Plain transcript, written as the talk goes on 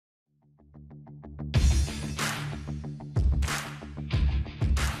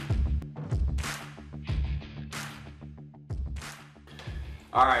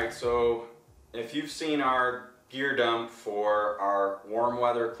Alright, so if you've seen our gear dump for our warm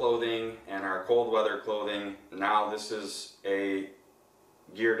weather clothing and our cold weather clothing, now this is a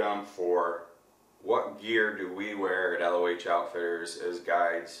gear dump for what gear do we wear at LOH Outfitters as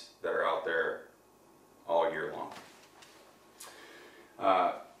guides that are out there all year long.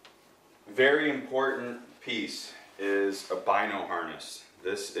 Very important piece is a bino harness.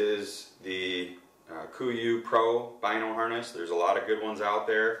 This is the KUIU Pro bino harness. There's a lot of good ones out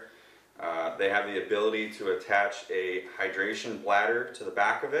there. They have the ability to attach a hydration bladder to the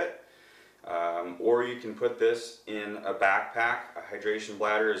back of it, or you can put this in a backpack. A hydration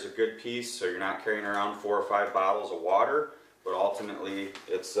bladder is a good piece, so you're not carrying around 4 or 5 bottles of water, but ultimately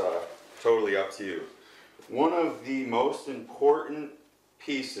it's totally up to you. One of the most important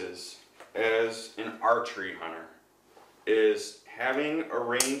pieces as an archery hunter is having a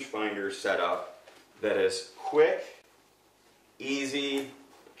rangefinder set up that is quick, easy,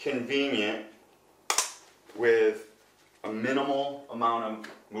 convenient, with a minimal amount of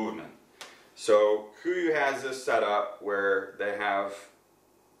movement. So KUIU has this set up where they have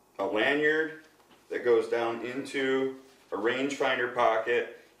a lanyard that goes down into a rangefinder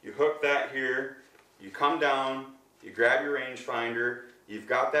pocket. You hook that here, you come down, you grab your rangefinder, you've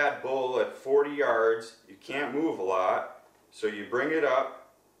got that bull at 40 yards, you can't move a lot, so you bring it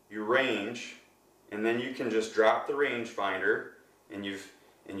up, you range, and then you can just drop the rangefinder, and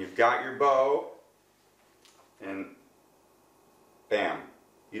you've got your bow, and bam.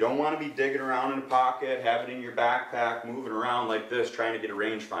 You don't want to be digging around in a pocket, have it in your backpack, moving around like this, trying to get a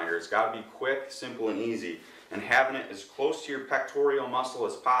rangefinder. It's got to be quick, simple, and easy. And having it as close to your pectoral muscle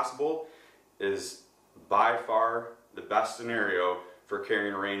as possible is by far the best scenario for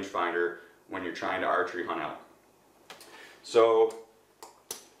carrying a rangefinder when you're trying to archery hunt elk. So,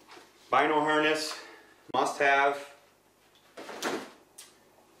 bino harness, must have.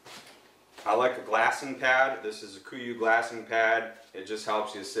 I like a glassing pad. This is a KUIU glassing pad. It just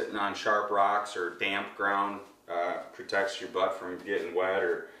helps you sitting on sharp rocks or damp ground, protects your butt from getting wet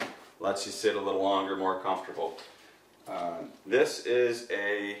or lets you sit a little longer, more comfortable. This is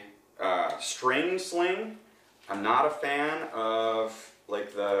a string sling. I'm not a fan of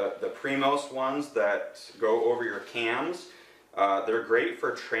like the Primos ones that go over your cams. They're great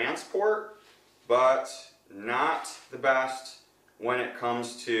for transport, but not the best when it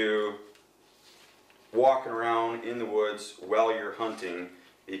comes to walking around in the woods while you're hunting,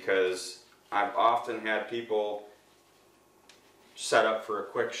 because I've often had people set up for a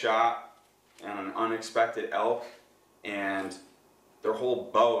quick shot and an unexpected elk, and their whole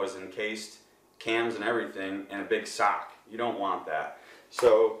bow is encased, cams and everything, in a big sock. You don't want that.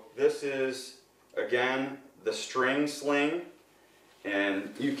 So this is, again, the string sling,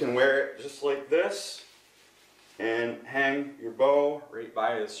 and you can wear it just like this and hang your bow right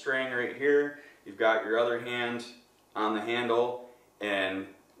by the string right here. You've got your other hand on the handle, and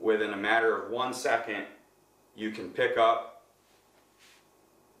within a matter of 1 second you can pick up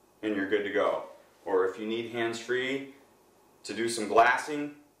and you're good to go. Or if you need hands-free to do some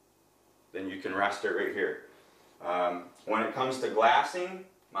glassing, then you can rest it right here. When it comes to glassing,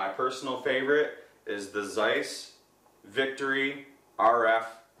 my personal favorite is the Zeiss Victory RF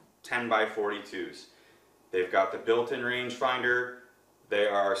 10x42s. They've got the built-in rangefinder. They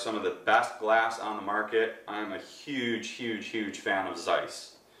are some of the best glass on the market. I'm a huge, huge, huge fan of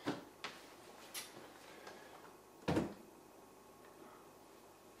Zeiss.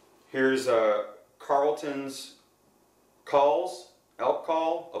 Here's Carlton's calls, elk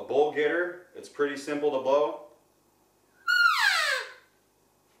call, a bull getter. It's pretty simple to blow.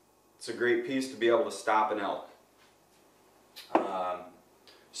 It's a great piece to be able to stop an elk.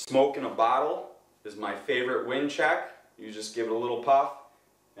 Smoke in a bottle is my favorite wind check. You just give it a little puff,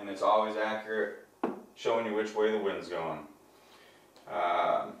 and it's always accurate, showing you which way the wind's going.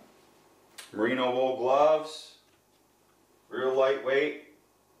 Merino wool gloves, real lightweight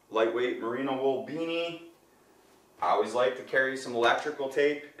merino wool beanie. I always like to carry some electrical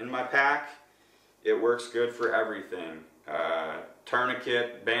tape in my pack. It works good for everything.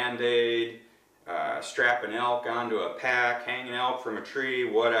 Tourniquet, band-aid, strapping elk onto a pack, hanging elk from a tree,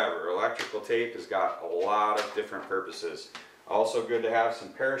 whatever. Electrical tape has got a lot of different purposes. Also good to have some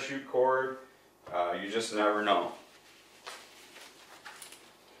parachute cord. You just never know.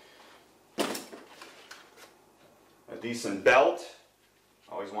 A decent belt.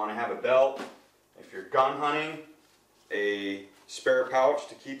 Always want to have a belt. If you're gun hunting, a spare pouch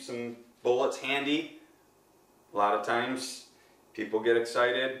to keep some bullets handy. A lot of times people get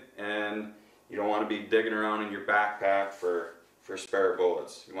excited and you don't want to be digging around in your backpack for spare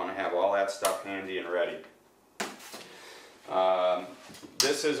bullets. You want to have all that stuff handy and ready.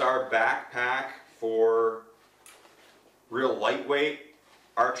 This is our backpack for real lightweight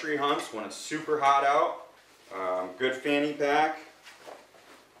archery hunts when it's super hot out. Good fanny pack.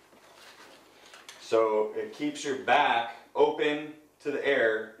 So it keeps your back open to the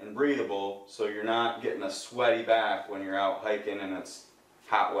air and breathable, so you're not getting a sweaty back when you're out hiking and it's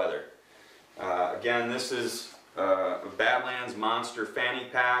hot weather. Again, this is a Badlands Monster fanny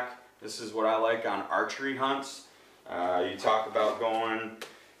pack. This is what I like on archery hunts. You talk about going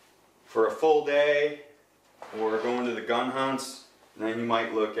for a full day or going to the gun hunts, and then you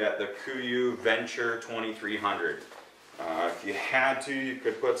might look at the KUIU Venture 2300. If you had to, you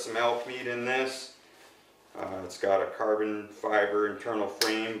could put some elk meat in this. It's got a carbon fiber internal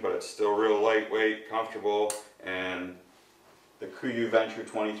frame, but it's still real lightweight, comfortable, and the KUIU Venture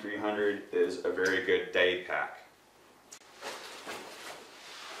 2300 is a very good day pack.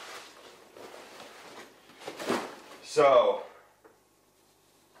 So,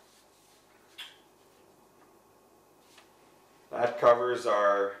 that covers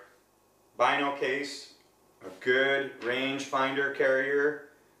our bino case, a good rangefinder carrier,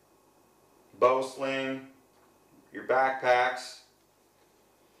 bow sling, your backpacks,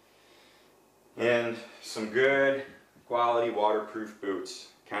 and some good quality waterproof boots.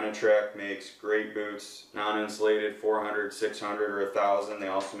 Kenetrek makes great boots, non-insulated, 400, 600, or 1,000. They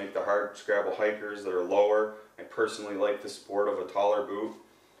also make the hard scrabble hikers that are lower. I personally like the sport of a taller boot.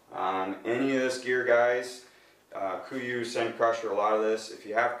 Any of this gear, guys, KUIU, Scent Crusher, a lot of this. If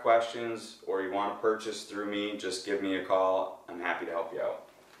you have questions or you want to purchase through me, just give me a call. I'm happy to help you out.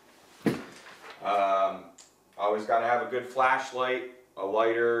 Always got to have a good flashlight, a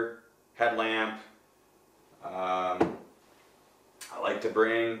lighter, headlamp. I like to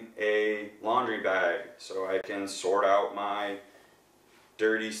bring a laundry bag so I can sort out my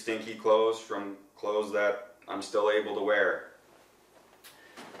dirty, stinky clothes from clothes that I'm still able to wear.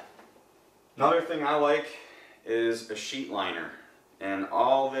 Another thing I like is a sheet liner. And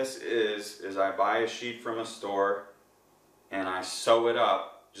all this is I buy a sheet from a store and I sew it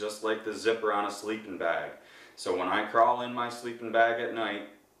up just like the zipper on a sleeping bag. So when I crawl in my sleeping bag at night,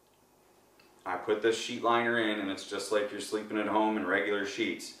 I put this sheet liner in, and it's just like you're sleeping at home in regular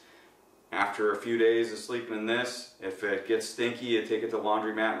sheets. After a few days of sleeping in this, if it gets stinky, you take it to the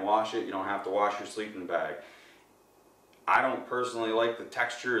laundromat and wash it. You don't have to wash your sleeping bag. I don't personally like the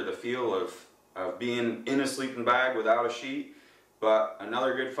texture or the feel of being in a sleeping bag without a sheet, but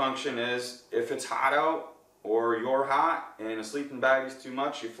another good function is if it's hot out or you're hot and a sleeping bag is too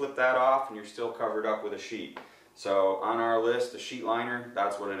much, you flip that off and you're still covered up with a sheet. So on our list, a sheet liner,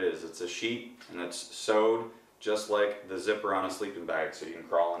 that's what it is. It's a sheet and it's sewed just like the zipper on a sleeping bag, so you can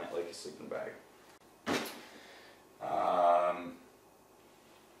crawl in it like a sleeping bag.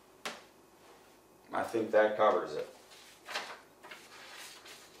 I think that covers it.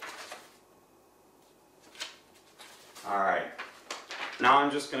 Alright, now I'm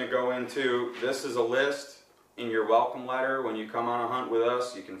just going to go into, this is a list in your welcome letter when you come on a hunt with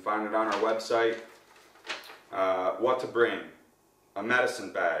us. You can find it on our website. What to bring: a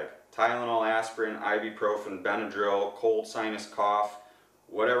medicine bag, Tylenol, aspirin, ibuprofen, Benadryl, cold sinus cough,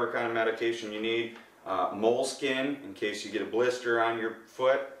 whatever kind of medication you need. Moleskin, in case you get a blister on your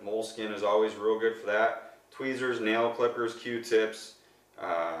foot. Moleskin is always real good for that. Tweezers, nail clippers, Q-tips,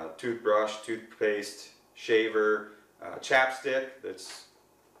 toothbrush, toothpaste, shaver, chapstick. That's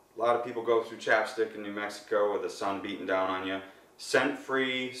a lot of people go through chapstick in New Mexico with the sun beating down on you.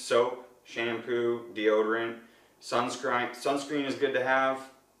 Scent-free soap, shampoo, deodorant. Sunscreen is good to have.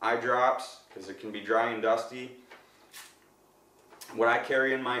 Eye drops, because it can be dry and dusty. What I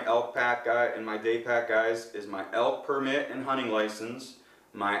carry in my elk pack, in my day pack, guys, is my elk permit and hunting license,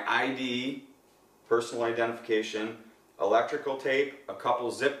 my ID, personal identification, electrical tape, a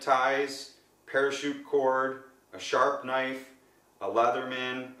couple zip ties, parachute cord, a sharp knife, a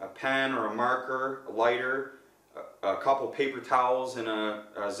Leatherman, a pen or a marker, a lighter, a couple paper towels in a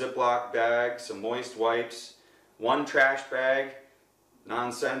Ziploc bag, some moist wipes, one trash bag,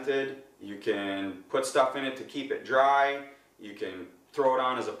 non-scented. You can put stuff in it to keep it dry. You can throw it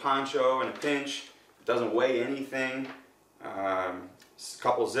on as a poncho in a pinch. It doesn't weigh anything. A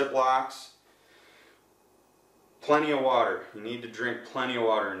couple Ziplocs. Plenty of water. You need to drink plenty of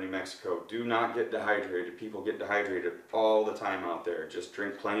water in New Mexico. Do not get dehydrated. People get dehydrated all the time out there. Just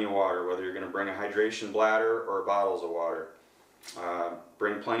drink plenty of water, whether you're going to bring a hydration bladder or bottles of water.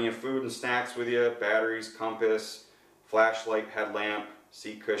 Bring plenty of food and snacks with you. Batteries, compass, flashlight, headlamp,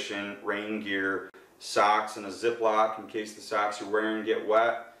 seat cushion, rain gear, socks in a Ziploc in case the socks you're wearing get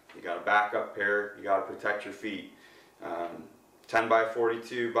wet. You got a backup pair. You got to protect your feet. 10 by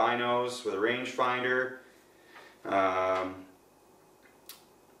 42 binos with a rangefinder. And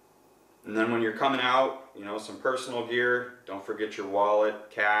then when you're coming out, you know, some personal gear. Don't forget your wallet,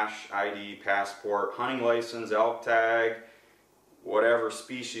 cash, ID, passport, hunting license, elk tag, whatever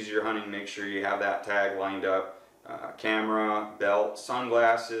species you're hunting, make sure you have that tag lined up. Camera, belt,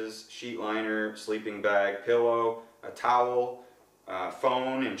 sunglasses, sheet liner, sleeping bag, pillow, a towel,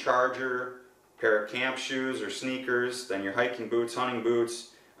 phone and charger, pair of camp shoes or sneakers, then your hiking boots, hunting boots,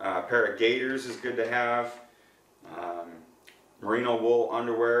 a pair of gaiters is good to have, merino wool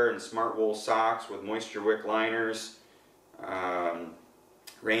underwear and smart wool socks with moisture wick liners,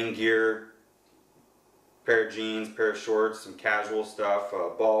 rain gear, pair of jeans, pair of shorts, some casual stuff, a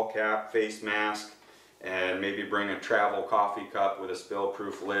ball cap, face mask, and maybe bring a travel coffee cup with a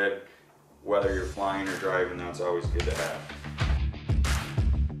spill-proof lid. Whether you're flying or driving, that's always good to have.